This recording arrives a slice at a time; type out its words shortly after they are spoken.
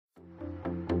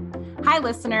Hi,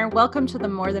 listener. Welcome to the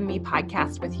More Than Me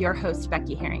podcast with your host,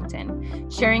 Becky Harrington,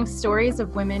 sharing stories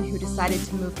of women who decided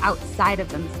to move outside of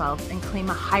themselves and claim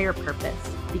a higher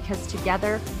purpose, because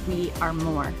together we are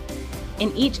more.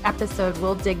 In each episode,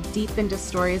 we'll dig deep into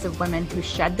stories of women who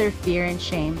shed their fear and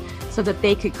shame so that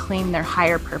they could claim their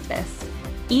higher purpose.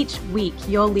 Each week,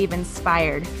 you'll leave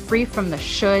inspired, free from the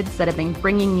shoulds that have been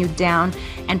bringing you down,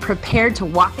 and prepared to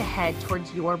walk ahead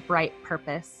towards your bright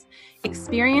purpose.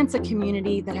 Experience a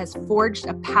community that has forged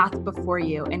a path before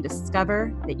you and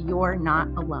discover that you're not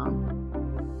alone.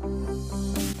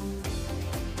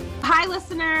 Hi,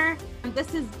 listener.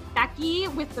 This is Becky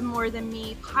with the More Than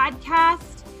Me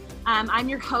podcast. I'm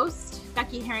your host,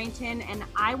 Becky Harrington, and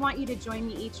I want you to join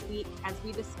me each week as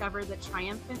we discover the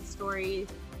triumphant stories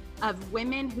of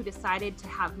women who decided to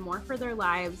have more for their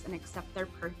lives and accept their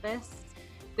purpose.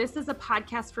 This is a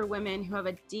podcast for women who have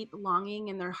a deep longing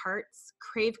in their hearts,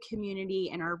 crave community,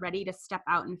 and are ready to step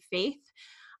out in faith.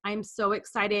 I'm so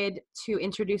excited to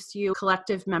introduce to you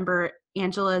collective member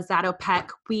Angela Zatopek.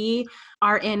 We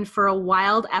are in for a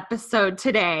wild episode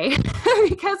today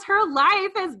because her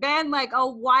life has been like a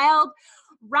wild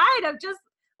ride of just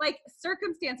like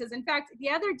circumstances. In fact, the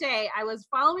other day I was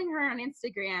following her on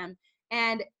Instagram,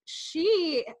 and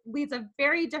she leads a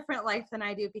very different life than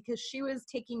I do because she was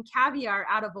taking caviar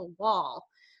out of a wall.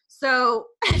 So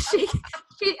she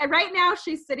right now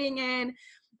she's sitting in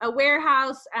a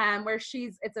warehouse where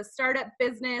it's a startup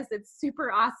business. It's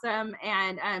super awesome.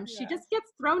 And she just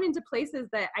gets thrown into places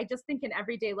that I just think in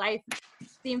everyday life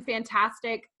seem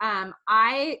fantastic.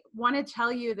 I want to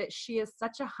tell you that she is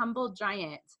such a humble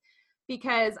giant,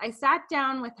 because I sat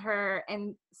down with her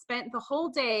and spent the whole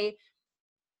day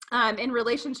in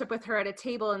relationship with her at a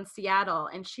table in Seattle.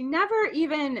 And she never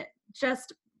even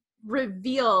just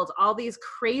revealed all these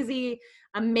crazy,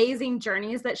 amazing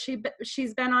journeys that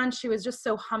she's been on. She was just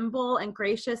so humble and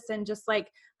gracious and just like,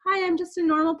 hi, I'm just a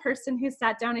normal person who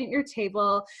sat down at your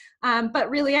table. But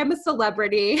really, I'm a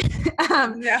celebrity.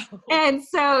 No. And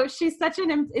so she's such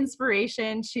an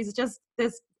inspiration. She's just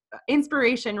this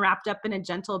inspiration wrapped up in a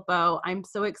gentle bow. I'm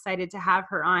so excited to have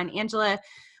her on. Angela,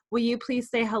 will you please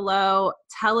say hello?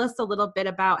 Tell us a little bit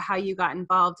about how you got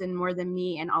involved in More Than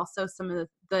Me and also some of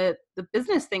the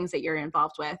business things that you're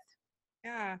involved with.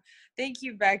 Yeah. Thank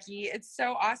you, Becky. It's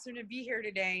so awesome to be here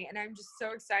today. And I'm just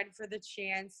so excited for the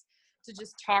chance to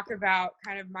just talk about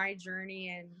kind of my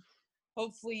journey and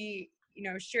hopefully,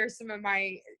 share some of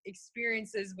my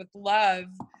experiences with love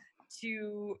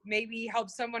to maybe help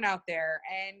someone out there.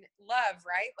 And love,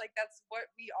 right? Like that's what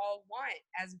we all want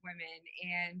as women.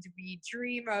 And we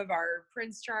dream of our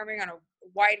Prince Charming on a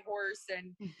white horse.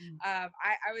 And I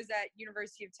was at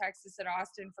University of Texas at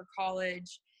Austin for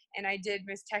college, and I did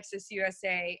Miss Texas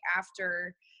USA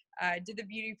after, did the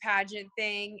beauty pageant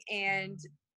thing. And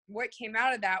what came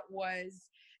out of that was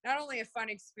not only a fun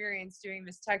experience doing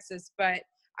Miss Texas, but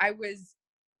I was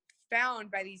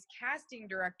found by these casting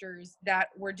directors that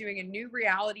were doing a new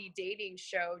reality dating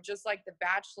show, just like The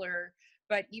Bachelor,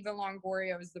 but Eva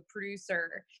Longoria was the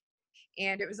producer.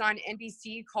 And it was on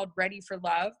NBC called Ready for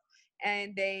Love.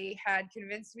 And they had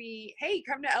convinced me, hey,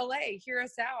 come to LA, hear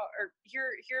us out, or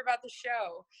hear about the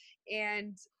show.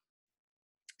 And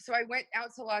so I went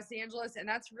out to Los Angeles, and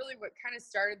that's really what kind of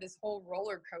started this whole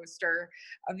roller coaster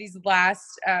of these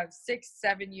last 6-7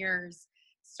 years,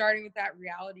 starting with that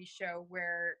reality show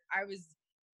where I was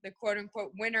the quote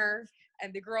unquote winner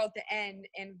and the girl at the end.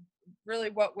 And really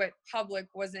what went public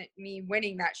wasn't me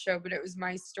winning that show, but it was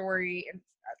my story and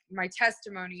my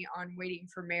testimony on waiting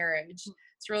for marriage.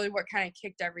 It's really what kind of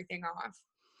kicked everything off.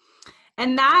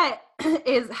 And that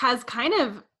has kind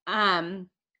of,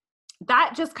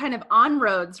 that just kind of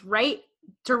on-roads right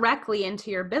directly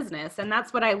into your business. And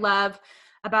that's what I love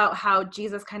about how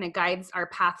Jesus kind of guides our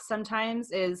path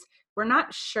sometimes is we're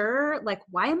not sure, like,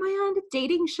 why am I on a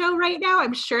dating show right now?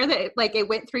 I'm sure that it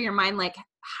went through your mind, like,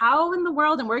 how in the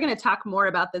world? And we're going to talk more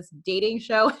about this dating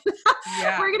show.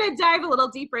 Yeah. We're going to dive a little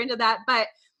deeper into that. But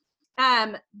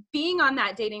being on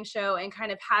that dating show and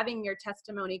kind of having your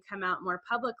testimony come out more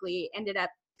publicly ended up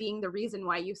being the reason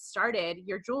why you started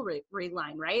your jewelry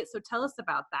line, right? So tell us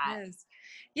about that. Yes.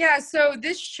 Yeah. So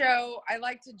this show, I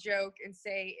like to joke and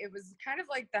say it was kind of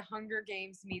like the Hunger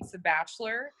Games meets The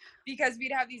Bachelor, because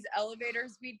we'd have these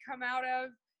elevators we'd come out of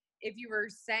if you were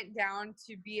sent down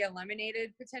to be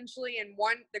eliminated potentially. And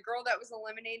the girl that was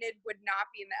eliminated would not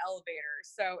be in the elevator.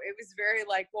 So it was very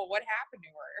like, well, what happened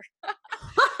to her?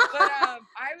 But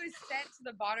I was sent to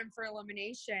the bottom for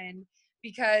elimination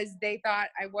because they thought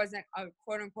I wasn't a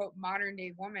quote unquote modern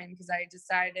day woman, because I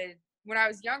decided when I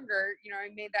was younger, I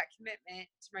made that commitment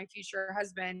to my future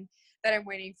husband that I'm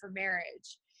waiting for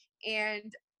marriage.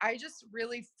 And I just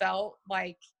really felt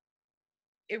like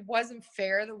it wasn't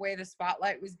fair the way the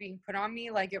spotlight was being put on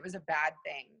me, like it was a bad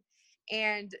thing.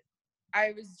 And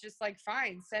I was just like,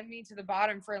 fine, send me to the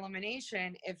bottom for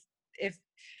elimination. If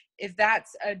if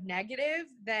that's a negative,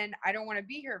 then I don't want to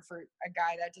be here for a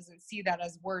guy that doesn't see that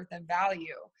as worth and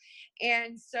value.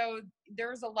 And so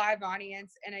there was a live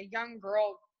audience, and a young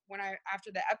girl,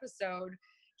 after the episode,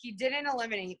 he didn't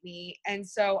eliminate me. And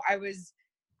so I was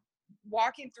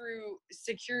walking through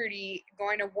security,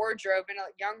 going to wardrobe, and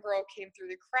a young girl came through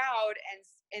the crowd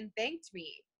and thanked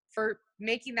me for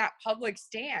making that public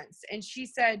stance. And she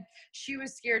said she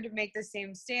was scared to make the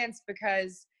same stance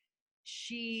because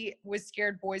she was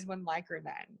scared boys wouldn't like her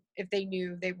then if they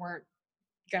knew they weren't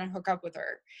gonna hook up with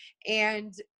her.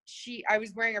 And I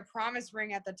was wearing a promise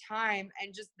ring at the time,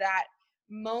 and just that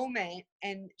moment,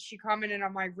 and she commented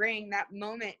on my ring, that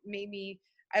moment made me,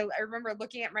 I remember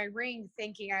looking at my ring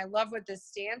thinking, I love what this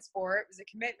stands for. It was a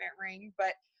commitment ring,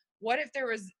 but what if there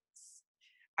was,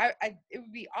 it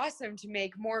would be awesome to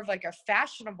make more of like a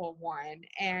fashionable one,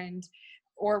 and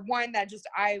or one that just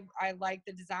I like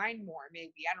the design more,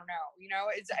 maybe, I don't know,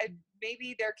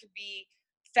 maybe there could be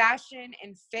fashion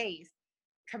and faith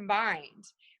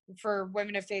combined for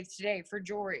women of faith today for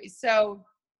jewelry. So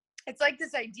it's like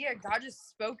this idea, God just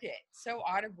spoke it so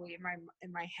audibly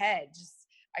in my head. Just,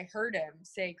 I heard him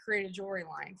say, create a jewelry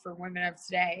line for women of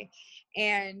today.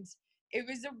 And it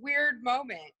was a weird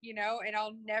moment, and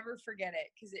I'll never forget it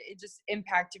because it just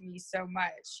impacted me so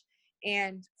much.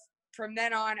 And from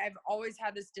then on, I've always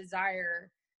had this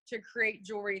desire to create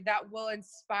jewelry that will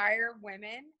inspire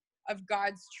women of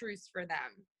God's truths for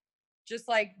them. Just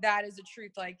like that is a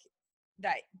truth, like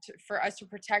that for us to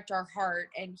protect our heart,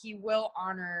 and he will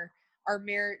honor our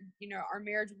marriage. Our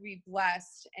marriage will be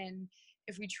blessed, and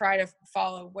if we try to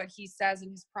follow what he says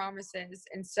and his promises.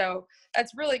 And so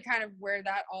that's really kind of where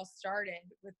that all started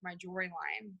with my jewelry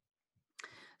line.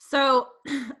 So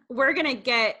we're going to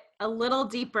get a little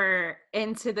deeper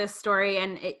into this story.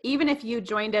 And even if you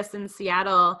joined us in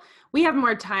Seattle, we have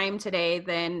more time today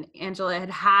than Angela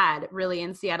had really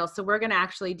in Seattle. So we're going to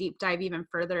actually deep dive even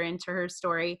further into her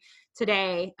story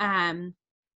today.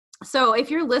 So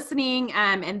if you're listening,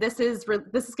 and this is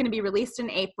going to be released in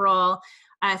April,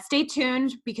 stay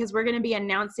tuned because we're going to be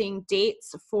announcing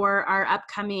dates for our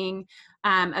upcoming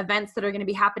events that are going to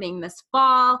be happening this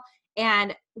fall.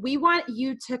 And we want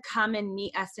you to come and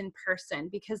meet us in person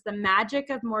because the magic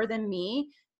of More Than Me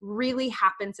really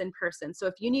happens in person. So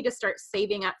if you need to start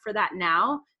saving up for that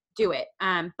now, do it.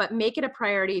 But make it a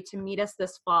priority to meet us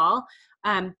this fall.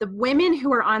 The women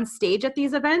who are on stage at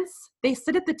these events, they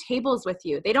sit at the tables with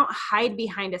you. They don't hide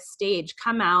behind a stage,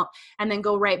 come out, and then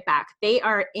go right back. They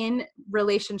are in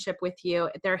relationship with you.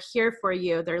 They're here for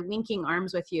you. They're linking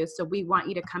arms with you. So we want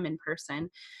you to come in person.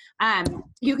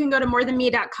 You can go to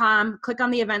morethanme.com, click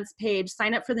on the events page,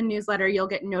 sign up for the newsletter. You'll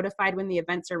get notified when the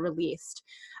events are released.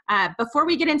 Before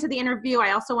we get into the interview,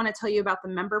 I also want to tell you about the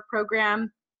member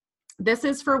program. This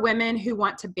is for women who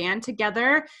want to band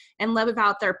together and live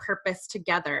out their purpose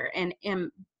together. And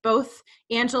both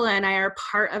Angela and I are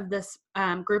part of this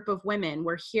group of women.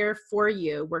 We're here for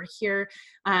you. We're here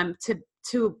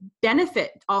to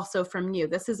benefit also from you.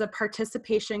 This is a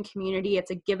participation community.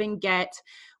 It's a give and get.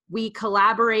 We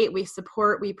collaborate, we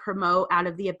support, we promote out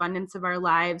of the abundance of our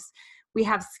lives. We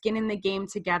have skin in the game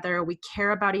together. We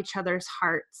care about each other's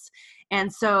hearts. And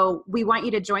so we want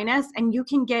you to join us, and you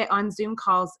can get on Zoom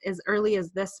calls as early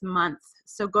as this month.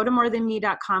 So go to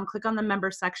morethanme.com, click on the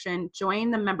member section, join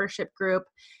the membership group,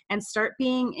 and start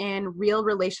being in real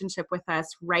relationship with us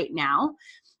right now.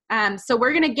 So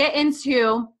we're going to get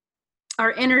into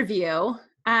our interview.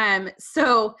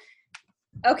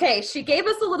 Okay, she gave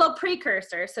us a little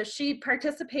precursor. So she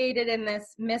participated in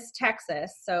this Miss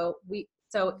Texas. So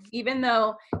even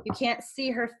though you can't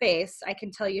see her face, I can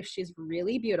tell you she's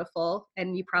really beautiful.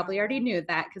 And you probably already knew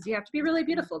that because you have to be really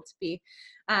beautiful to be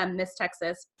Miss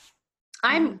Texas.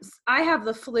 I have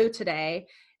the flu today.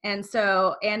 And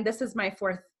this is my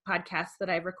 4th podcast that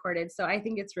I've recorded. So I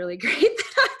think it's really great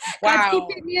that God's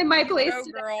keeping me in my place. Go,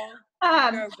 girl.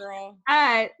 Go, girl.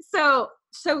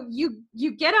 So you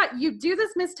do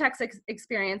this Miss Texas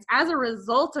experience. As a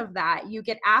result of that, you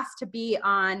get asked to be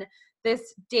on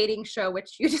this dating show,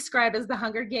 which you describe as the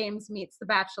Hunger Games meets The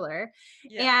Bachelor.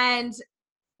 Yeah. And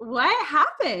what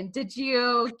happened? Did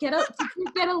you get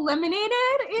eliminated,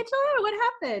 Angela? What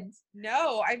happened?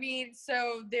 No, I mean,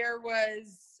 so there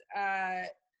was,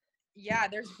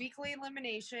 there's weekly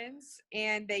eliminations,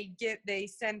 and they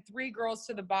send 3 girls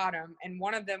to the bottom, and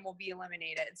one of them will be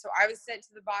eliminated. So I was sent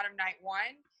to the bottom night 1,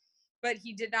 but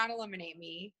he did not eliminate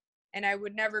me. and I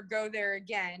would never go there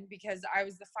again because I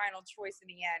was the final choice in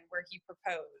the end where he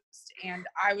proposed. And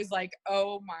I was like,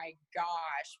 oh my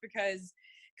gosh, because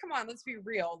come on, let's be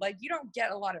real. Like, you don't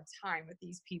get a lot of time with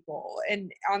these people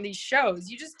and on these shows,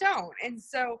 you just don't. And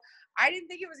so I didn't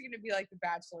think it was going to be like The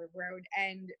Bachelor where it would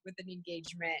end with an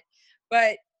engagement,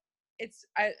 but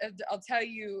I'll tell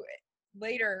you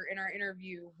later in our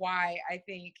interview why I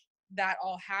think that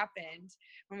all happened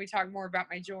when we talk more about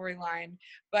my jewelry line.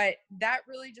 But that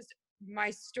really just, my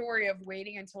story of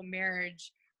waiting until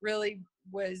marriage really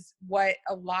was what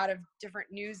a lot of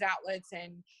different news outlets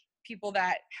and people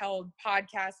that held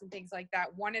podcasts and things like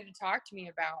that wanted to talk to me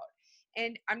about.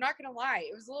 And I'm not going to lie,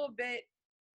 it was a little bit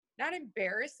not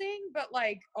embarrassing, but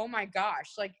like, oh my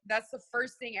gosh, like that's the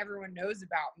first thing everyone knows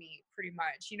about me pretty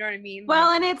much. You know what I mean? Well,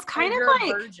 Like, and it's oh, kind of you're a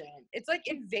like, virgin. It's like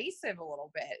invasive a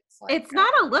little bit. It's like, it's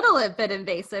not a little bit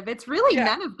invasive. It's really yeah,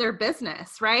 none of their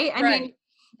business, right? I right. mean,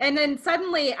 and then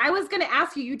suddenly I was going to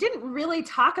ask you, you didn't really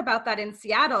talk about that in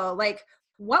Seattle. Like,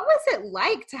 what was it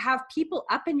like to have people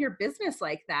up in your business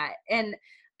like that? And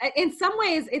in some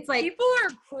ways, it's like, People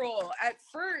are cruel. At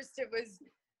first, it was,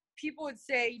 people would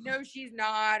say, no, she's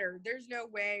not, or there's no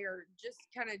way, or just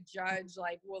kind of judge,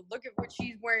 like, well, look at what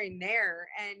she's wearing there.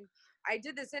 And I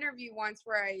did this interview once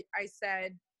where I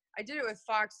said, I did it with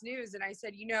Fox News, and I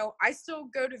said, you know, I still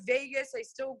go to Vegas, I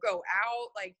still go out,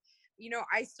 like, you know,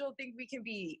 I still think we can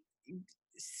be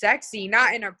sexy,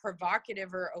 not in a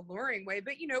provocative or alluring way,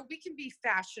 but you know, we can be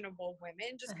fashionable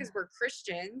women just because we're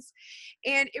Christians.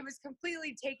 And it was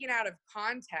completely taken out of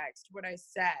context what I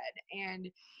said, and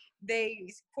they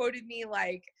quoted me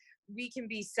like, we can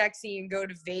be sexy and go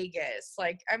to Vegas.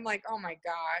 Like, I'm like, oh my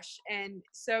gosh. And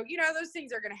so, you know, those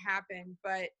things are going to happen,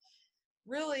 but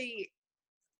really,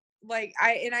 like,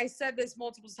 I said this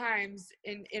multiple times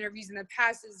in interviews in the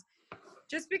past, is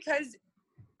just because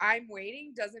I'm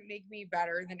waiting doesn't make me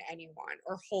better than anyone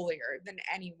or holier than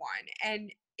anyone.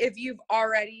 And if you've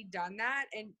already done that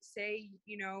and say,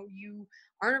 you know, you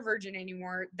aren't a virgin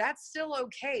anymore, that's still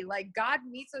okay. Like, God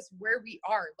meets us where we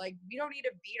are. Like, we don't need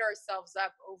to beat ourselves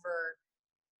up over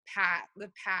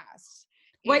the past.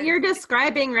 what And you're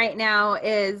describing right now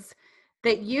is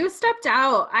that you stepped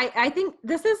out. I think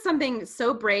this is something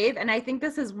so brave. And I think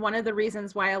this is one of the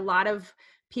reasons why a lot of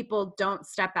people don't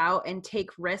step out and take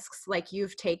risks like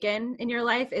you've taken in your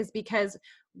life, is because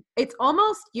it's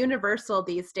almost universal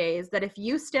these days that if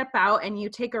you step out and you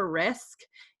take a risk,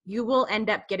 you will end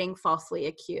up getting falsely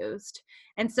accused.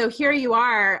 And so here you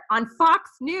are on Fox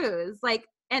News, like,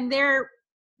 and they're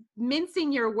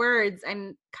mincing your words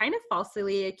and kind of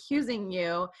falsely accusing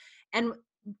you. And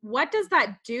what does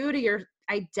that do to your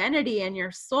identity and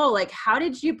your soul? Like, how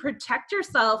did you protect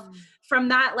yourself from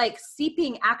that, like,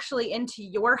 seeping actually into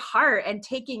your heart and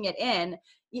taking it in?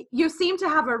 You seem to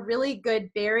have a really good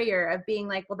barrier of being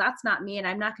like, well, that's not me and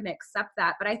I'm not going to accept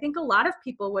that. But I think a lot of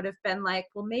people would have been like,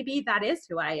 well, maybe that is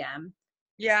who I am.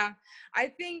 yeah, I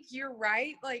think you're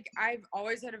right. Like, I've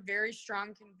always had a very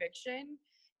strong conviction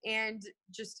and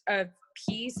just a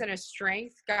peace and a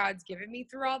strength God's given me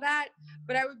through all that.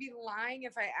 But I would be lying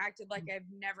if I acted like I've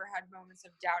never had moments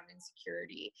of doubt and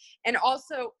insecurity. And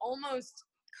also almost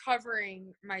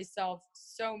covering myself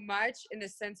so much in the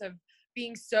sense of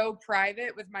being so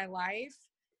private with my life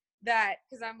that,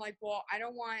 because I'm like, well, I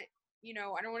don't want, you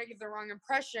know, I don't want to give the wrong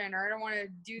impression, or I don't want to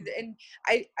do the, and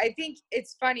I think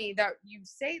it's funny that you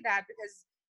say that, because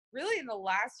really in the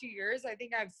last few years, I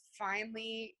think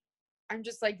I'm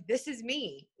just like, this is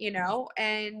me, you know,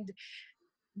 and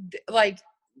like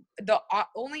the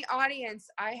only audience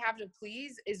I have to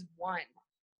please is one.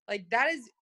 Like, that is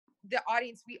the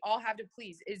audience we all have to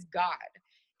please, is God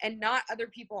and not other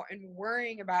people, and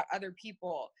worrying about other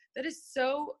people. That is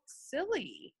so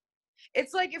silly.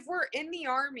 It's like if we're in the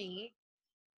army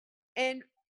and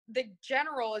the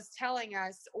general is telling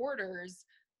us orders,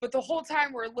 but the whole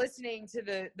time we're listening to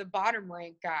the bottom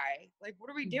rank guy. Like, what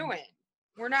are we doing?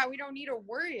 We don't need to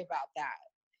worry about that.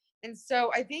 And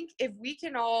so I think if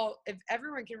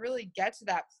everyone can really get to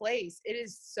that place, it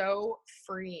is so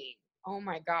freeing. Oh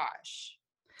my gosh.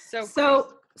 So freeing.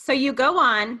 So you go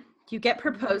on, you get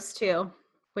proposed to,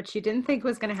 which you didn't think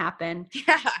was going to happen.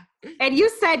 Yeah. And you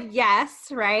said yes,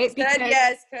 right? Said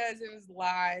yes because it was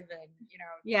live, and you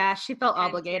know. Yeah, she felt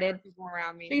obligated. People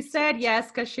around me. She said yes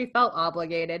because she felt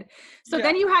obligated. So Yeah.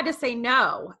 then you had to say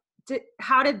no.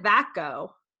 How did that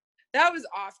go? That was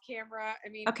off camera. I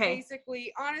mean, Okay.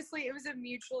 basically, honestly, it was a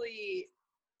mutually,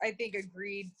 I think,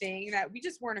 agreed thing that we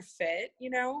just weren't a fit, you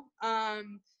know?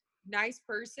 nice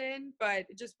person, but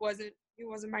he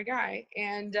wasn't my guy.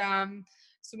 And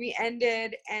so we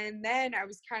ended, and then I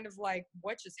was kind of like,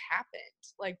 what just happened?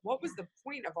 Like, what was the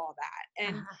point of all that?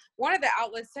 And one of the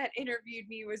outlets that interviewed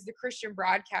me was the Christian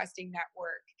Broadcasting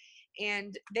Network.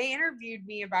 And they interviewed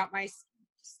me about my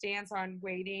stance on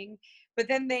waiting. But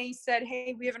then they said,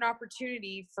 hey, we have an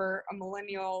opportunity for a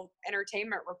millennial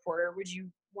entertainment reporter. Would you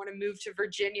want to move to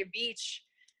Virginia Beach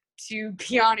to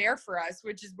be on air for us,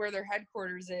 which is where their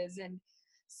headquarters is? And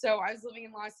so I was living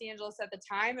in Los Angeles at the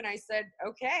time, and I said,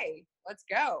 okay, let's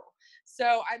go.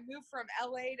 So I moved from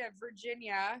LA to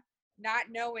Virginia, not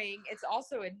knowing it's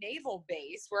also a naval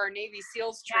base where our Navy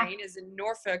SEALs train is in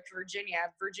Norfolk, Virginia,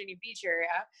 Virginia Beach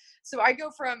area. So I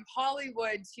go from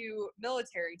Hollywood to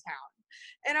military town.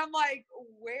 And I'm like,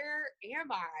 where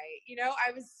am I? You know,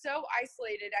 I was so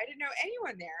isolated. I didn't know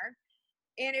anyone there.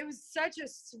 And it was such a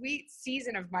sweet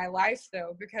season of my life,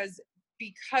 though, because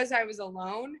I was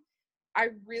alone, I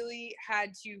really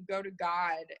had to go to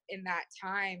God in that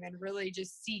time and really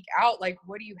just seek out, like,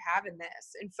 what do you have in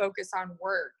this, and focus on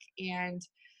work. And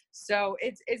so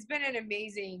it's been an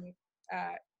amazing,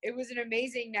 it was an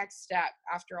amazing next step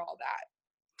after all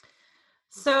that.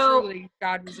 So Truly,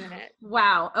 God was in it.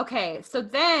 wow. Okay. So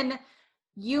then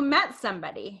you met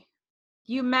somebody.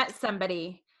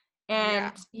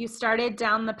 And you started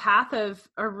down the path of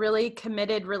a really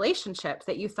committed relationship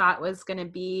that you thought was going to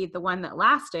be the one that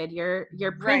lasted. Your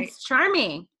Prince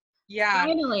Charming. Yeah.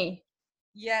 Finally.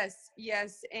 Yes.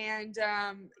 And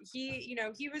he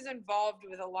was involved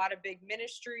with a lot of big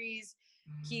ministries.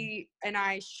 He and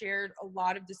I shared a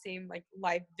lot of the same, like,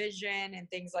 life vision and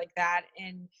things like that.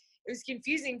 And it was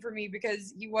confusing for me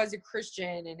because he was a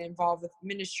Christian and involved with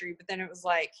ministry, but then it was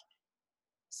like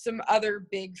some other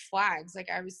big flags like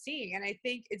I was seeing. And I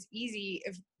think it's easy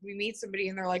if we meet somebody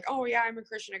and they're like, oh yeah, I'm a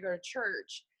Christian, I go to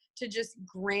church, to just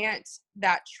grant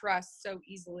that trust so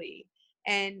easily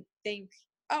and think,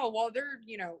 oh, well, they're,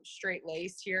 straight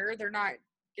laced here. They're not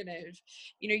gonna,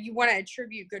 you want to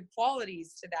attribute good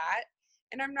qualities to that.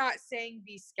 And I'm not saying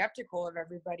be skeptical of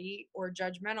everybody or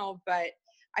judgmental, but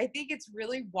I think it's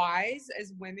really wise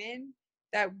as women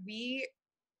that we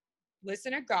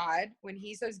listen to God when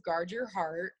he says, guard your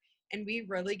heart, and we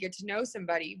really get to know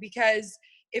somebody. Because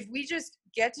if we just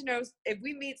if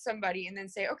we meet somebody and then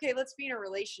say, okay, let's be in a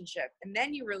relationship, and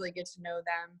then you really get to know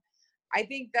them, I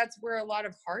think that's where a lot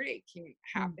of heartache can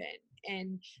happen.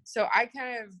 And so I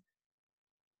kind of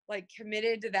like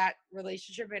committed to that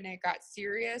relationship, and it got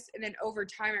serious. And then over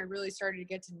time, I really started to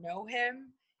get to know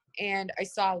him, and I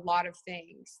saw a lot of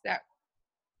things that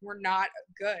were not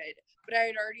good, but I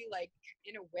had already, like,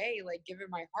 in a way, like, given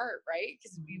my heart, right?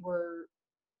 Because we were,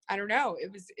 I don't know,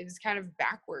 it was kind of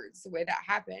backwards the way that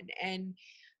happened. And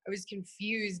I was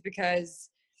confused because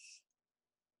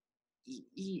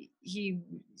he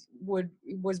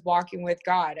was walking with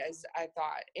God, as I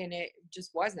thought, and it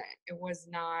just wasn't. It was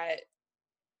not.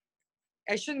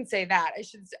 I shouldn't say that.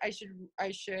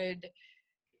 I should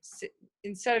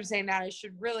instead of saying that, I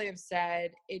should really have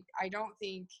said it. I don't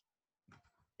think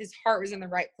his heart was in the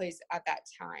right place at that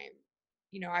time.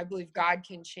 I believe God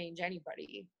can change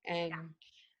anybody. And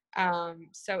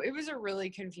so it was a really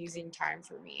confusing time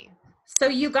for me. So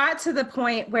you got to the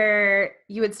point where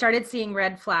you had started seeing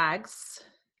red flags,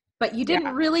 but you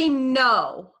didn't really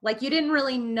know,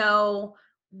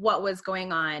 what was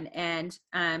going on. And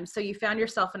so you found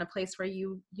yourself in a place where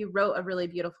you wrote a really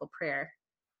beautiful prayer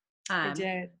I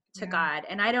did. To God.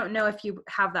 And I don't know if you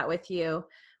have that with you,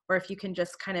 or if you can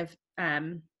just kind of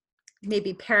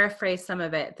maybe paraphrase some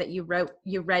of it that you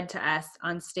read to us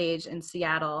on stage in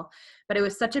Seattle. But it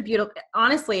was such a beautiful,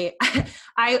 honestly,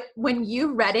 when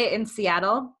you read it in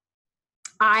Seattle,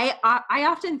 I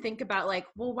often think about, like,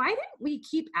 well, why didn't we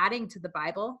keep adding to the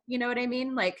Bible? You know what I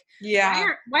mean? Like,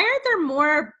 why aren't there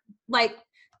more, like,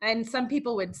 and some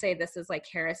people would say this is like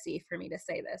heresy for me to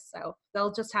say this, so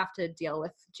they'll just have to deal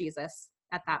with Jesus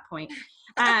at that point.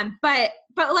 But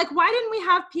like, why didn't we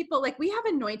have people, like, we have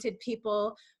anointed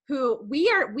people who we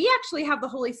actually have the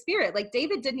Holy Spirit. Like,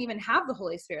 David didn't even have the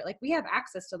Holy Spirit. Like, we have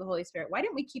access to the Holy Spirit. Why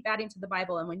didn't we keep adding to the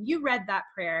Bible? And when you read that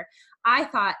prayer, I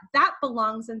thought that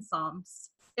belongs in Psalms.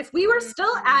 If we were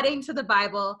still adding to the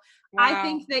Bible, I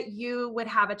think that you would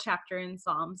have a chapter in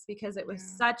Psalms, because it was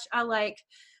such a, like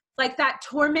that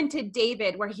tormented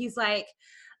David, where he's like,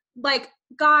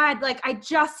 God, like, I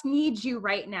just need you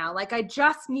right now. Like, I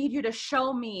just need you to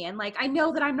show me. And, like, I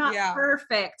know that I'm not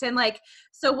perfect. And, like,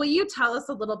 so will you tell us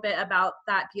a little bit about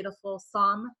that beautiful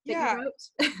psalm that you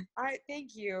wrote? I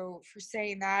thank you for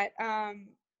saying that.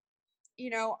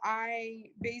 I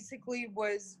basically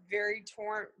was very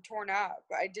torn up.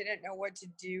 I didn't know what to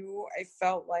do. I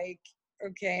felt like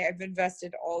okay, I've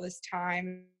invested all this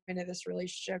time into this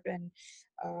relationship, and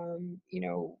you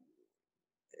know,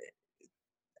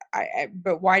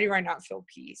 but why do I not feel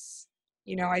peace?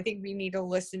 I think we need to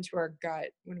listen to our gut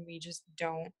when we just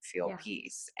don't feel Yeah.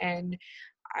 peace. And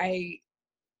I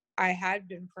I had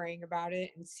been praying about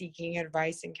it and seeking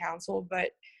advice and counsel,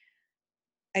 but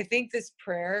I think this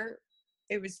prayer,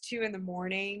 it was 2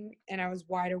 a.m. and I was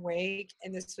wide awake,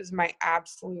 and this was my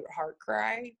absolute heart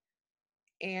cry.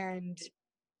 And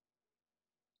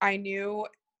I knew,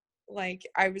 like,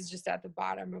 I was just at the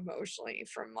bottom emotionally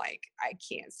from, like, I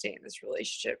can't stay in this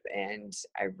relationship, and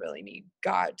I really need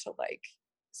God to, like,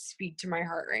 speak to my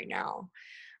heart right now.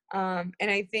 And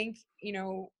I think,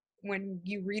 when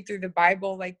you read through the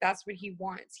Bible, like, that's what he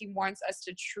wants. He wants us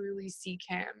to truly seek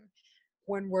him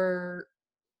when we're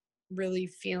really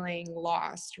feeling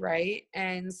lost, right?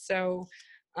 And so,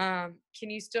 can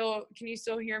you still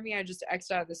hear me? I just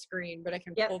X'd out of the screen, but I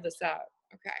can Yep. pull this up.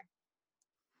 Okay.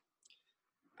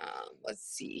 Let's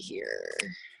see here.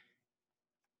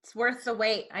 It's worth the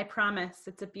wait. I promise.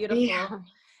 Yeah.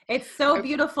 It's so Okay.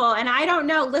 beautiful. And I don't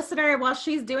know, listener, while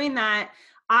she's doing that,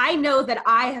 I know that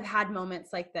I have had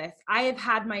moments like this. I have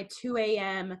had my 2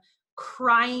 a.m.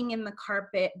 crying in the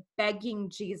carpet, begging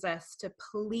Jesus to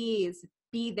please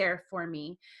be there for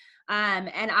me. And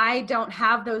I don't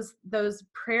have those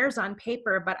prayers on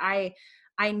paper, but I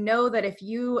know that if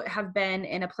you have been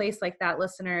in a place like that,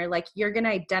 listener, like, you're going to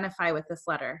identify with this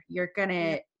letter. You're going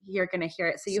Yeah. to hear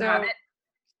it. So you have So it.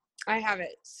 I have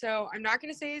it. So I'm not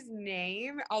gonna say his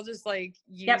name. I'll just like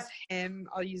use Yep. him.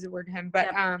 I'll use the word him.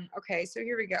 But Yep. okay, so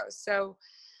here we go. So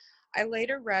I lay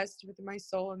to rest with my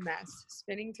soul a mess,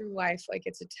 spinning through life like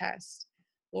it's a test.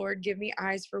 Lord, give me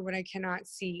eyes for what I cannot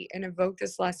see and evoke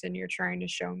this lesson you're trying to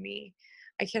show me.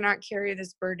 I cannot carry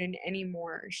this burden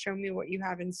anymore. Show me what you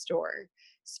have in store.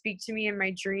 Speak to me in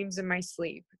my dreams and my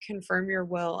sleep. Confirm your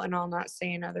will, and I'll not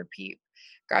say another peep.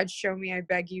 God, show me, I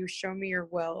beg you, show me your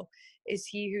will. Is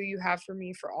he who you have for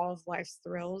me for all of life's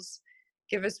thrills?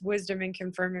 Give us wisdom and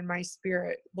confirm in my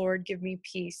spirit. Lord, give me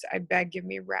peace. I beg, give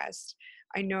me rest.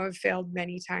 I know I've failed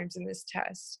many times in this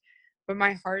test, but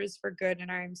my heart is for good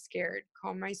and I am scared.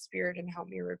 Calm my spirit and help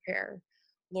me repair.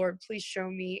 Lord, please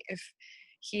show me if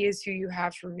he is who you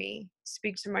have for me.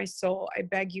 Speak to my soul. I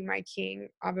beg you, my King.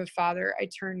 Abba, Father, I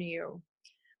turn to you.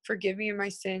 Forgive me of my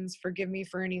sins. Forgive me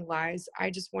for any lies.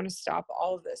 I just want to stop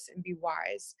all of this and be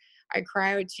wise. I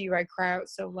cry out to you. I cry out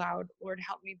so loud. Lord,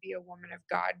 help me be a woman of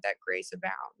God that grace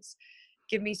abounds.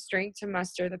 Give me strength to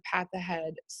muster the path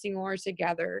ahead. Sing o'er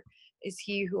together is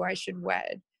he who I should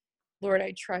wed. Lord,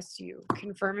 I trust you.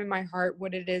 Confirm in my heart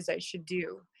what it is I should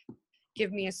do.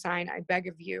 Give me a sign, I beg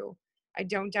of you. I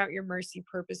don't doubt your mercy,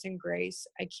 purpose, and grace.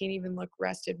 I can't even look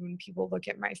rested when people look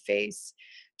at my face.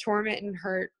 Torment and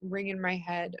hurt ring in my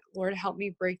head. Lord, help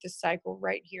me break the cycle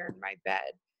right here in my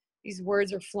bed. These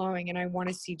words are flowing and I want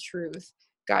to see truth.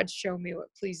 God, show me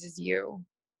what pleases you.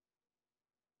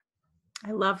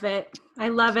 I love it. I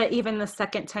love it even the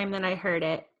second time that I heard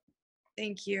it.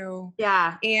 Thank you.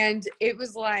 Yeah. And it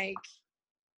was like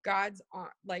God's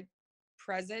like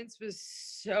presence was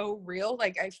so real.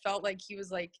 Like I felt like he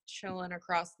was like chilling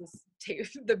across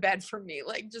the bed from me,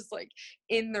 like just like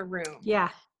in the room. Yeah.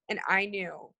 And I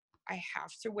knew I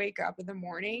have to wake up in the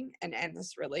morning and end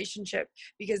this relationship,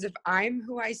 because if I'm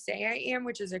who I say I am,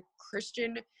 which is a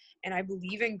Christian, and I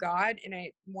believe in God and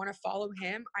I want to follow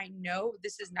him, I know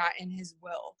this is not in his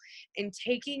will. And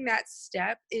taking that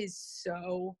step is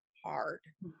so hard,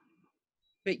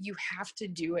 but you have to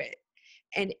do it.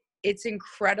 And it's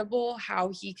incredible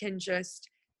how he can just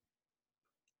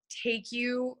take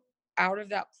you out of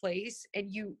that place, and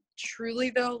you truly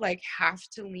though like have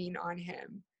to lean on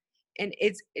him. And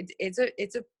it's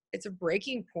a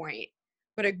breaking point,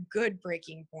 but a good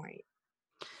breaking point.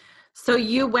 So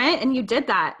you went and you did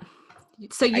that.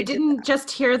 So you I did didn't that. just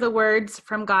hear the words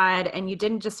from God and you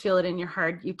didn't just feel it in your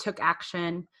heart. You took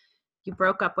action. You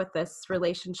broke up with this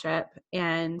relationship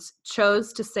and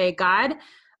chose to say, God,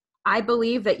 I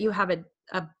believe that you have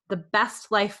the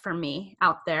best life for me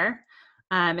out there.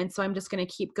 And so I'm just going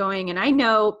to keep going. And I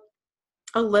know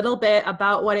a little bit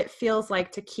about what it feels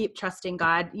like to keep trusting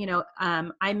God.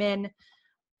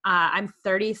 I'm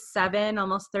 37,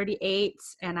 almost 38,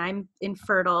 and I'm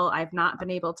infertile. I've not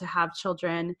been able to have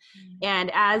children.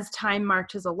 And as time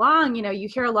marches along, you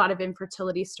hear a lot of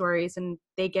infertility stories and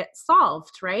they get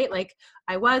solved, right? Like,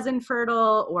 I was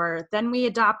infertile, or then we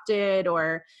adopted,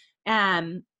 or,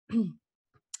 um,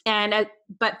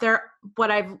 but what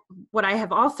I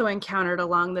have also encountered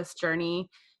along this journey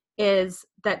is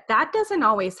that doesn't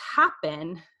always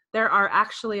happen. There are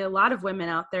actually a lot of women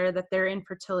out there that their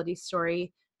infertility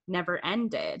story never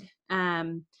ended.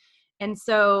 And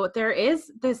so there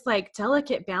is this like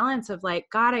delicate balance of like,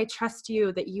 God, I trust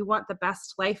you that you want the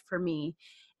best life for me.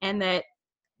 And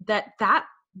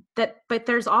but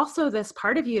there's also this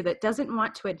part of you that doesn't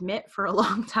want to admit for a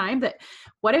long time that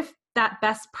what if that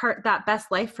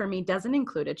best life for me doesn't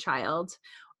include a child?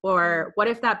 Or what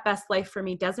if that best life for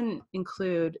me doesn't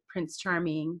include Prince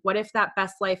Charming? What if that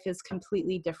best life is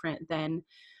completely different than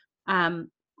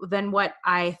what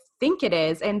I think it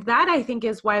is? And that, I think,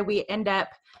 is why we end up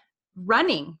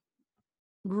running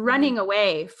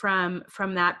away from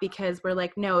that, because we're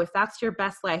like, no, if that's your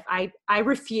best life, I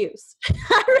refuse.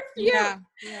 I refuse.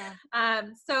 Yeah.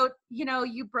 So,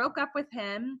 you broke up with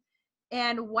him,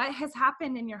 and what has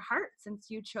happened in your heart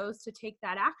since you chose to take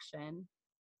that action?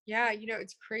 Yeah,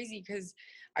 it's crazy because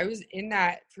I was in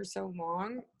that for so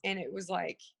long, and it was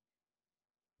like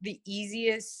the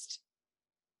easiest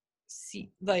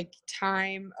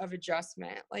time of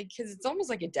adjustment, because it's almost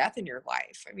like a death in your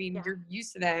life. I mean, Yeah. you're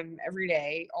used to them every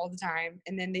day, all the time,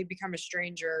 and then they become a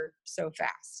stranger so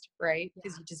fast, right?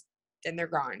 Because then they're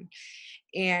gone.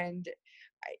 And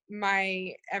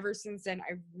ever since then,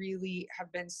 I really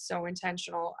have been so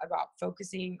intentional about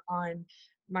focusing on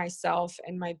myself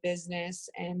and my business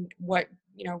and what,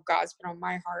 God's put on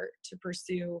my heart to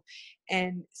pursue.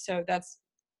 And so that's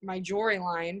my jewelry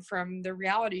line from the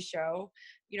reality show.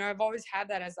 I've always had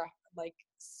that as a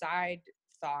side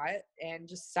thought and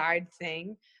just side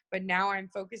thing, but now I'm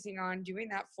focusing on doing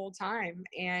that full time.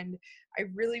 And I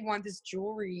really want this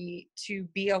jewelry to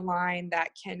be a line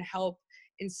that can help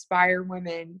inspire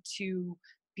women to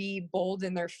be bold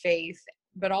in their faith,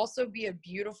 but also be a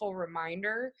beautiful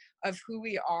reminder of who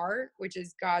we are, which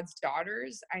is God's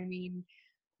daughters. I mean,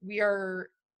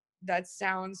 that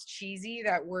sounds cheesy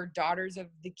that we're daughters of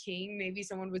the King. Maybe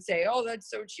someone would say, oh, that's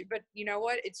so cheap, but you know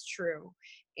what? It's true.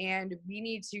 And we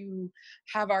need to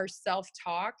have our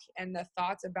self-talk and the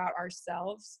thoughts about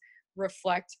ourselves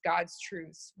reflect God's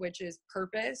truths, which is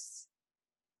purpose,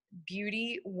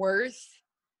 beauty, worth,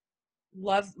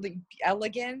 love,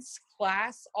 elegance,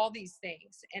 class, all these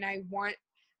things. And I want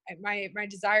my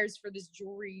desires for this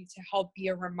jewelry to help be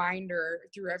a reminder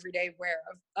through everyday wear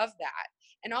of that,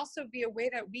 and also be a way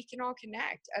that we can all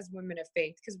connect as women of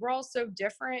faith, because we're all so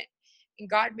different and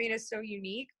God made us so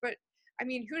unique. But I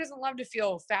mean, who doesn't love to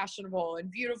feel fashionable and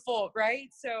beautiful, right?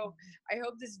 So I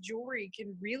hope this jewelry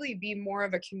can really be more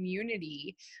of a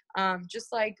community,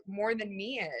 just like More Than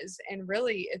Me is. And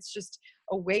really, it's just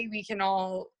a way we can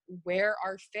all wear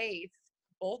our faith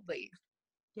boldly.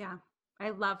 Yeah, I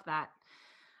love that.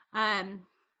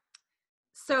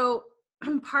 So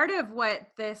part of what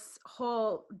this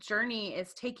whole journey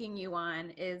is taking you on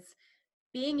is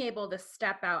being able to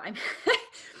step out.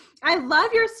 I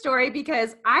love your story,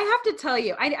 because I have to tell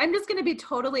you, I'm just going to be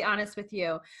totally honest with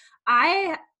you.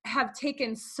 I have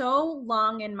taken so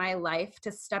long in my life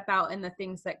to step out in the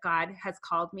things that God has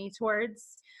called me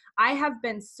towards. I have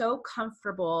been so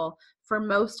comfortable for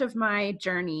most of my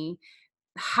journey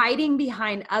hiding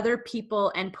behind other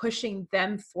people and pushing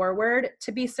them forward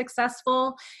to be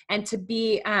successful and to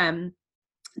be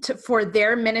for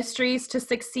their ministries to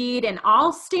succeed, and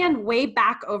I'll stand way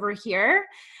back over here.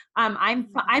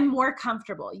 I'm more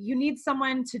comfortable. You need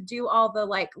someone to do all the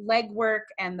legwork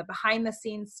and the behind the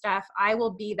scenes stuff. I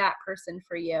will be that person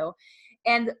for you.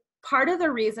 And part of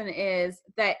the reason is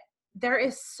that there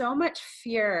is so much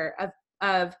fear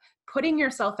of putting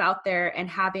yourself out there and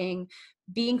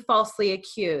being falsely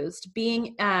accused,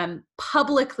 being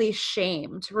publicly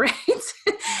shamed, right?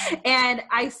 And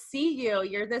I see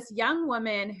you're this young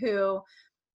woman who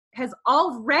has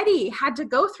already had to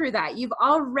go through that. You've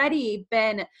already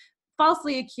been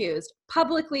falsely accused,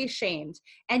 publicly shamed.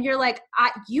 And you're like,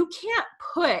 you can't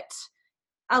put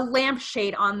a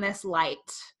lampshade on this light.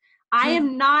 I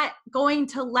am not going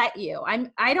to let you.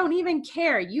 I don't even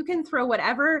care. You can throw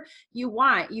whatever you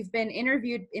want. You've been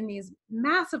interviewed in these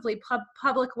massively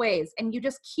public ways, and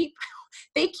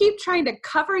they keep trying to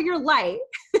cover your light.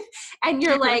 And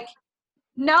you're like,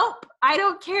 nope, I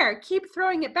don't care. Keep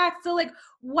throwing it back. So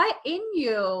what in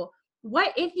you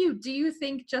do you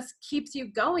think just keeps you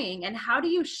going? And how do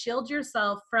you shield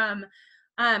yourself from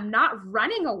not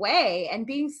running away and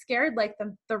being scared like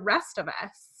the rest of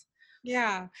us?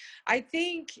 Yeah, I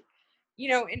think,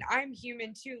 and I'm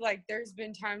human too. There's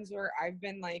been times where I've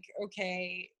been like,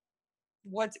 okay,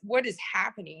 what is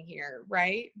happening here,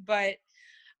 right? But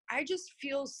I just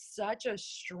feel such a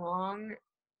strong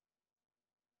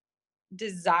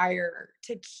desire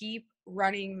to keep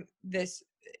running this,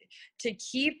 to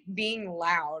keep being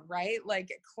loud, right?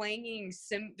 Clanging,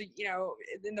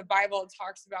 in the Bible it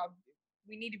talks about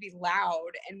we need to be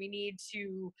loud, and we need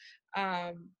to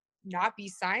not be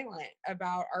silent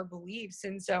about our beliefs.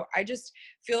 And so I just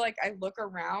feel like I look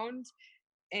around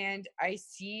and I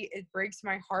see, it breaks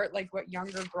my heart, like what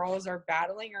younger girls are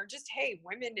battling, or just, hey,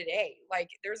 women today, like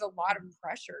there's a lot of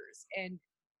pressures and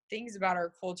things about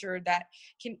our culture that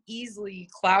can easily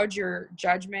cloud your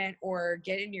judgment or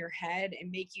get in your head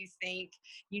and make you think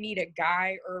you need a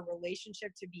guy or a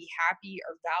relationship to be happy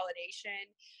or validation.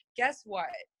 Guess what?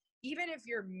 Even if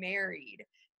you're married,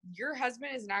 your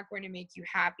husband is not going to make you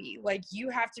happy. Like, you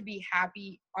have to be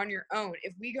happy on your own.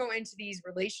 If we go into these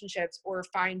relationships or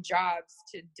find jobs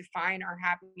to define our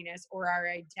happiness or our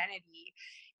identity,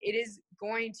 it is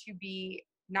going to be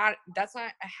not, that's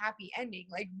not a happy ending.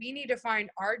 Like, we need to find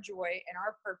our joy and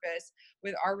our purpose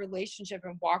with our relationship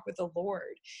and walk with the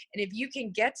Lord. And if you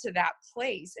can get to that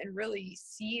place and really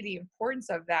see the importance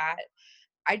of that,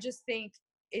 I just think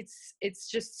it's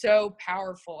just so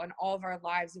powerful in all of our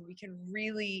lives, and we can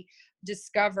really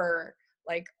discover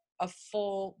like a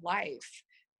full life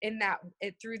in that,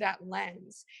 through that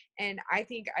lens. And I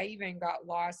think I even got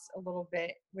lost a little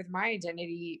bit with my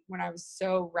identity when I was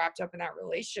so wrapped up in that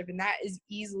relationship. And that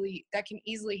can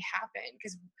easily happen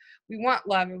because we want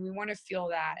love and we want to feel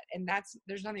that, and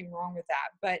there's nothing wrong with that.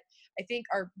 But I think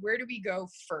where do we go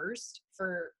first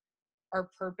for our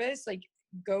purpose? Like,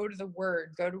 go to the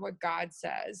word, go to what God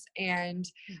says. And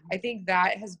I think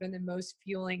that has been the most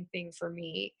fueling thing for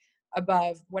me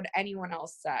above what anyone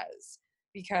else says,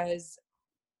 because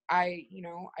I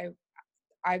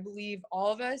believe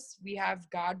all of us, we have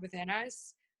God within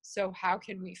us. So how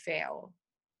can we fail?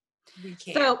 We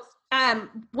can't. So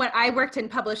when I worked in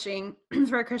publishing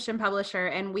for a Christian publisher,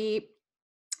 and we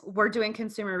were doing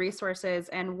consumer resources,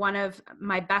 and one of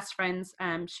my best friends,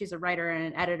 she's a writer and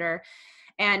an editor,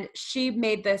 and she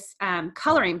made this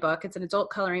coloring book. It's an adult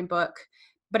coloring book,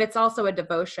 but it's also a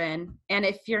devotion. And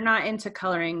if you're not into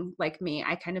coloring like me,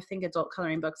 I kind of think adult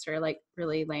coloring books are like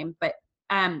really lame, but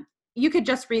you could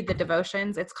just read the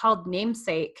devotions. It's called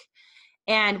Namesake.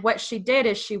 And what she did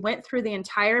is she went through the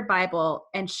entire Bible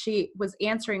and she was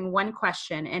answering one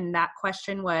question. And that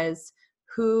question was,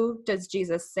 who does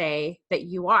Jesus say that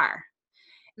you are?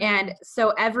 And so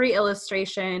every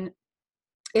illustration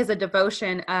is a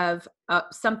devotion of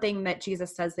something that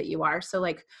Jesus says that you are. So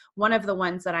like one of the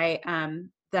ones that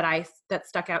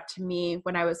stuck out to me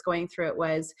when I was going through it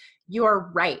was, you're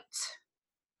right.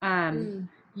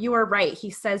 You are right. He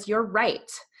says you're right.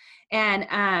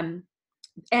 And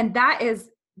that is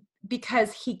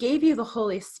because he gave you the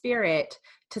Holy Spirit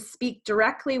to speak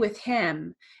directly with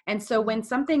him. And so when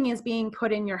something is being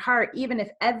put in your heart, even if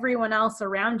everyone else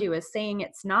around you is saying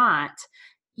it's not,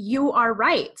 you are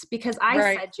right, because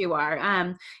I said you are.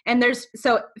 And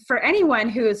so for anyone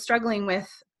who is struggling with,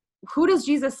 who does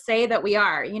Jesus say that we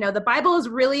are? You know, the Bible is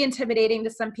really intimidating to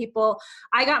some people.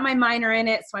 I got my minor in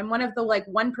it, so I'm one of the like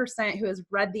 1% who has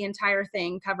read the entire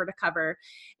thing cover to cover.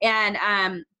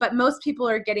 And but most people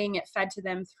are getting it fed to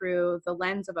them through the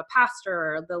lens of a pastor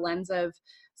or the lens of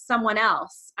someone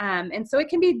else. And so it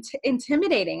can be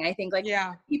intimidating, I think. Like,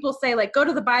 people say, like, go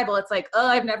to the Bible. It's like, oh,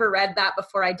 I've never read that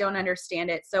before. I don't understand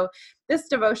it. So this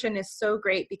devotion is so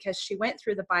great because she went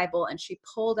through the Bible and she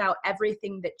pulled out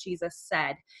everything that Jesus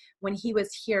said when he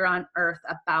was here on earth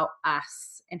about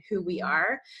us and who we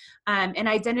are. And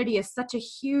identity is such a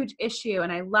huge issue.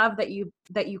 And I love that you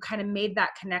kind of made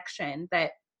that connection,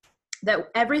 that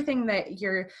everything that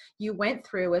you went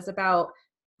through was about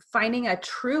finding a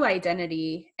true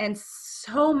identity. And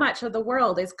so much of the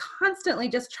world is constantly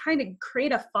just trying to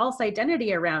create a false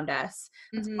identity around us.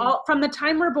 It's all from the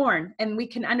time we're born and we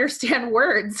can understand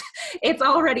words. It's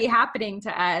already happening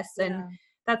to us. And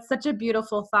that's such a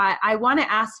beautiful thought. I want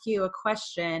to ask you a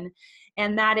question,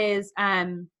 and that is,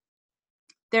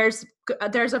 there's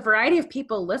a variety of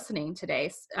people listening today.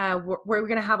 We're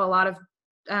going to have a lot of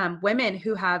women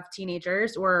who have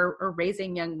teenagers or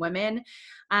raising young women.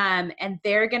 And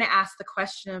they're going to ask the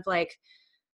question of like,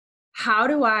 how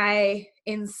do I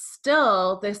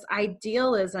instill this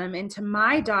idealism into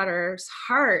my daughter's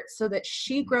heart so that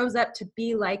she grows up to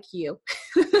be like you?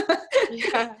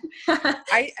 I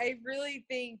really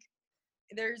think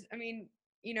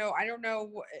I don't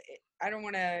know. I don't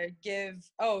want to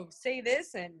say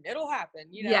this and it'll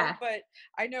happen, but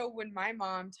I know when my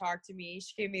mom talked to me,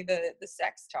 she gave me the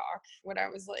sex talk when I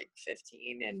was like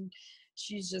 15, and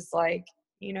she's just like,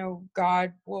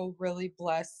 God will really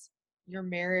bless your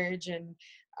marriage. And,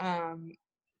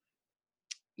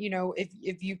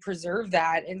 if you preserve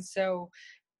that. And so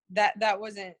that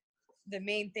wasn't the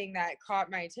main thing that caught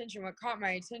my attention. What caught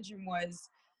my attention was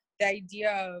the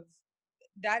idea of,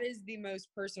 that is the most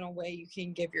personal way you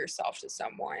can give yourself to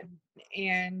someone.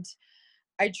 And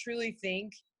I truly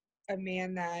think a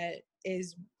man that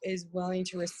is willing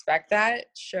to respect that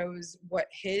shows what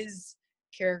his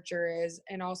character is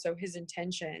and also his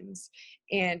intentions.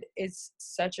 And it's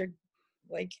such a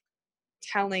like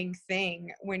telling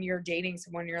thing when you're dating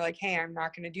someone, you're like, hey, I'm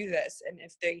not going to do this, and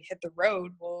if they hit the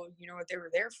road, well, you know what they were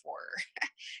there for.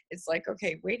 It's like,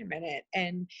 okay, wait a minute.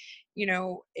 And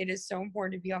it is so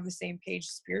important to be on the same page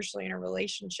spiritually in a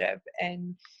relationship.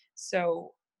 And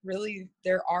so really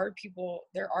there are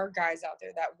guys out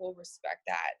there that will respect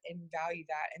that and value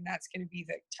that, and that's going to be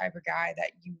the type of guy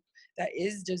that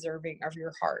is deserving of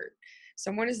your heart.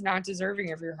 Someone is not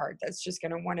deserving of your heart that's just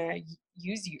going to want to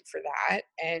use you for that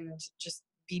and just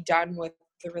be done with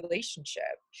the relationship.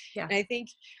 Yeah. And I think,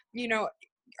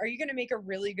 are you going to make a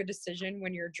really good decision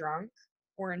when you're drunk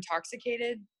or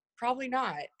intoxicated? Probably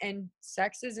not. And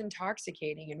sex is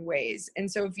intoxicating in ways.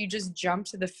 And so if you just jump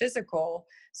to the physical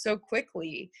so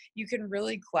quickly, you can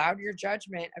really cloud your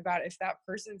judgment about if that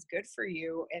person's good for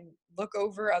you and look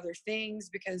over other things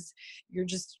because you're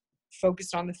just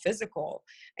focused on the physical.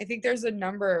 I think there's a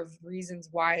number of reasons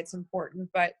why it's important,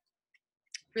 but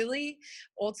really,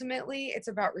 ultimately, it's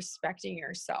about respecting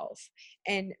yourself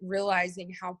and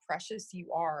realizing how precious you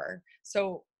are.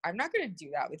 So I'm not going to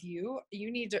do that with you.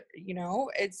 You need to,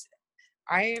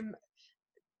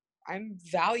 I'm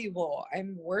valuable.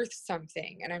 I'm worth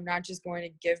something. And I'm not just going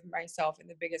to give myself in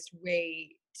the biggest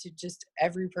way to just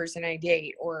every person I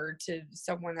date or to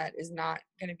someone that is not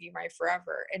going to be my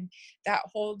forever. And that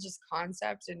whole just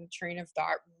concept and train of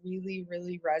thought really,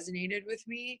 really resonated with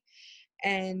me.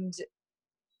 And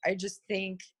I just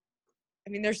think,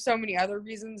 there's so many other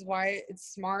reasons why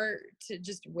it's smart to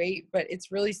just wait, but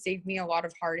it's really saved me a lot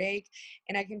of heartache.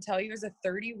 And I can tell you, as a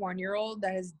 31-year-old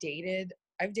that I've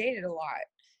dated a lot.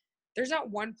 There's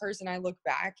not one person I look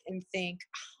back and think,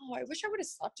 oh, I wish I would have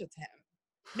slept with him.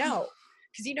 No,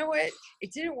 because you know what?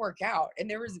 It didn't work out. And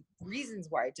there was reasons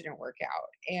why it didn't work out.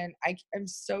 And I'm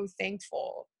so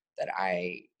thankful that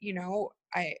I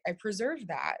preserved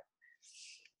that.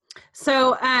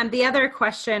 So the other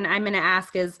question I'm going to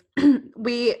ask is,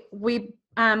 we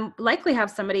likely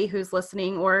have somebody who's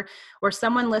listening, or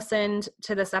someone listened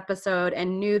to this episode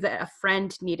and knew that a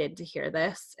friend needed to hear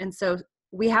this, and so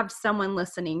we have someone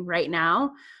listening right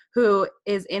now who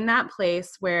is in that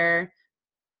place where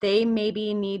they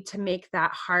maybe need to make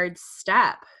that hard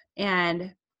step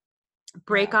and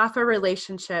break off a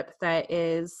relationship that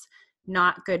is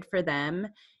not good for them.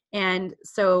 And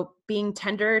so being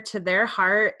tender to their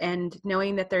heart and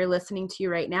knowing that they're listening to you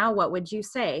right now, what would you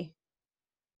say?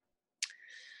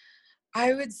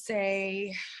 I would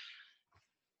say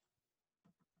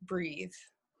breathe.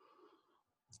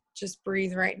 Just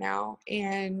breathe right now.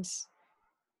 And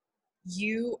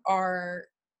you are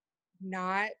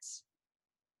not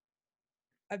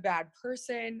a bad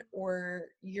person, or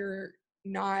you're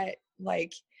not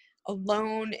like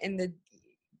alone and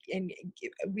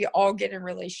we all get in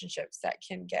relationships that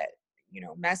can get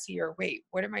messy, or wait,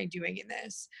 what am I doing in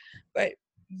this? But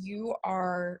you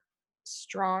are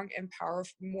strong and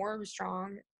powerful,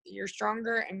 you're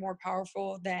stronger and more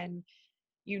powerful than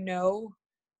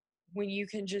when you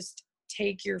can just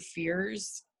take your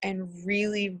fears and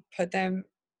really put them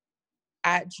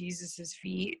at Jesus's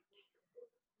feet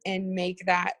and take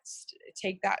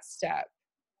that step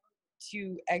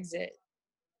to exit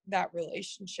that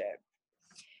relationship.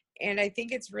 And I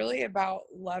think it's really about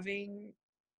loving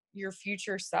your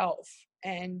future self.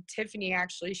 And Tiffany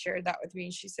actually shared that with me.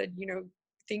 She said,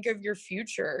 think of your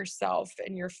future self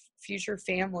and your future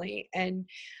family, and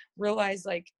realize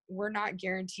like we're not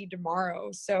guaranteed tomorrow.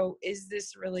 So is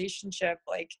this relationship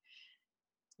like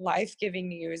life-giving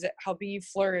to you? Is it helping you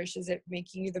flourish? Is it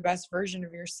making you the best version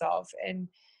of yourself? And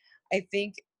I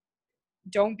think,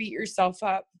 don't beat yourself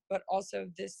up, but also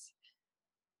this,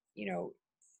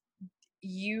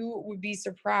 you would be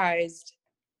surprised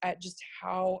at just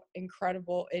how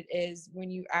incredible it is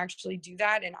when you actually do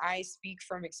that. And I speak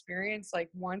from experience. Like,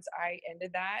 once I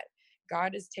ended that,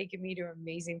 God has taken me to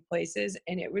amazing places,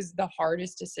 and it was the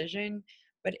hardest decision,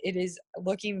 but it is,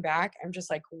 looking back, I'm just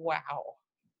like, wow.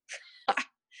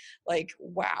 Like,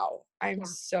 wow, I'm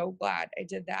so glad I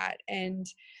did that. And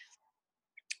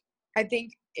I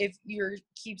think if you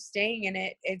keep staying in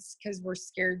it, it's because we're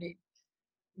scared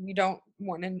we don't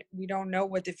know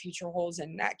what the future holds,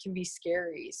 and that can be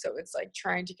scary. So it's like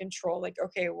trying to control, like,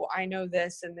 okay, well, I know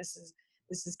this, and this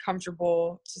is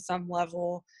comfortable to some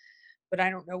level, but I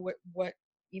don't know what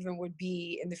even would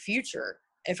be in the future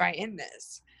if I end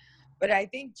this. But I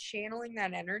think channeling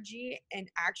that energy and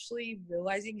actually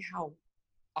realizing how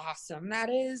awesome that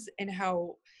is, and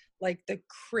how like the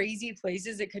crazy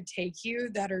places it could take you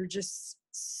that are just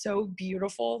so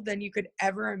beautiful than you could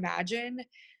ever imagine,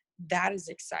 that is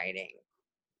exciting.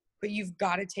 But you've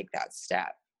got to take that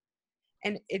step.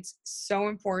 And it's so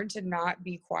important to not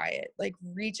be quiet. Like,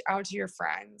 reach out to your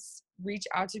friends, reach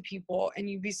out to people, and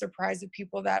you'd be surprised at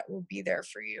people that will be there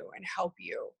for you and help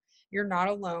you. You're not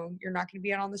alone. You're not going to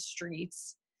be out on the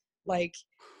streets. Like,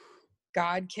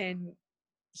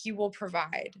 He will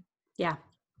provide. Yeah.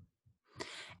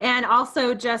 And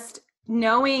also just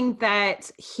knowing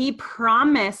that He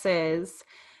promises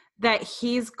that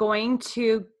He's going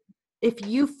to, if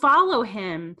you follow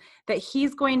Him, that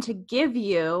He's going to give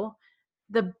you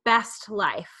the best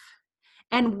life.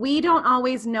 And we don't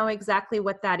always know exactly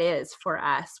what that is for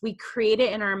us. We create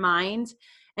it in our mind.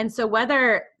 And so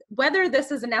whether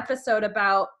this is an episode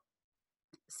about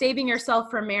saving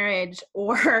yourself for marriage,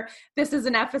 or this is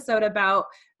an episode about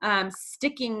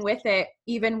sticking with it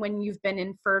even when you've been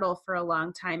infertile for a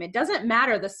long time, it doesn't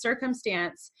matter. The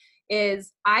circumstance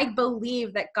is, I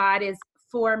believe that God is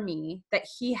for me, that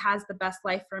He has the best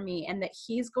life for me, and that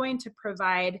He's going to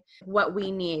provide what we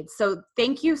need. So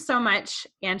thank you so much,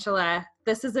 Angela.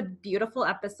 This is a beautiful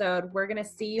episode. We're going to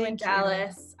see you in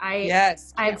Dallas.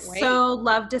 I'd so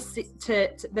love to see to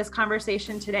this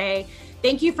conversation today.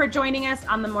 Thank you for joining us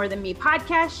on the More Than Me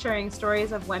podcast, sharing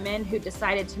stories of women who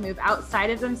decided to move outside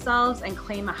of themselves and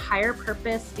claim a higher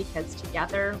purpose, because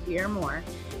together we are more.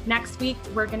 Next week,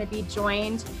 we're going to be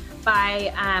joined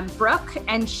by Brooke,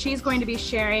 and she's going to be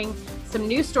sharing some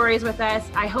new stories with us.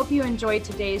 I hope you enjoyed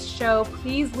today's show.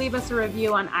 Please leave us a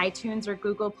review on iTunes or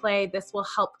Google Play. This will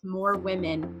help more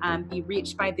women be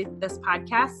reached by this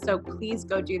podcast. So please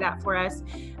go do that for us.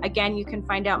 Again, you can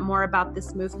find out more about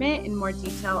this movement in more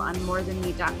detail on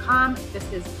morethanme.com.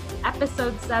 This is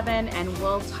episode 7, and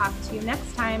we'll talk to you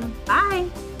next time.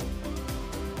 Bye.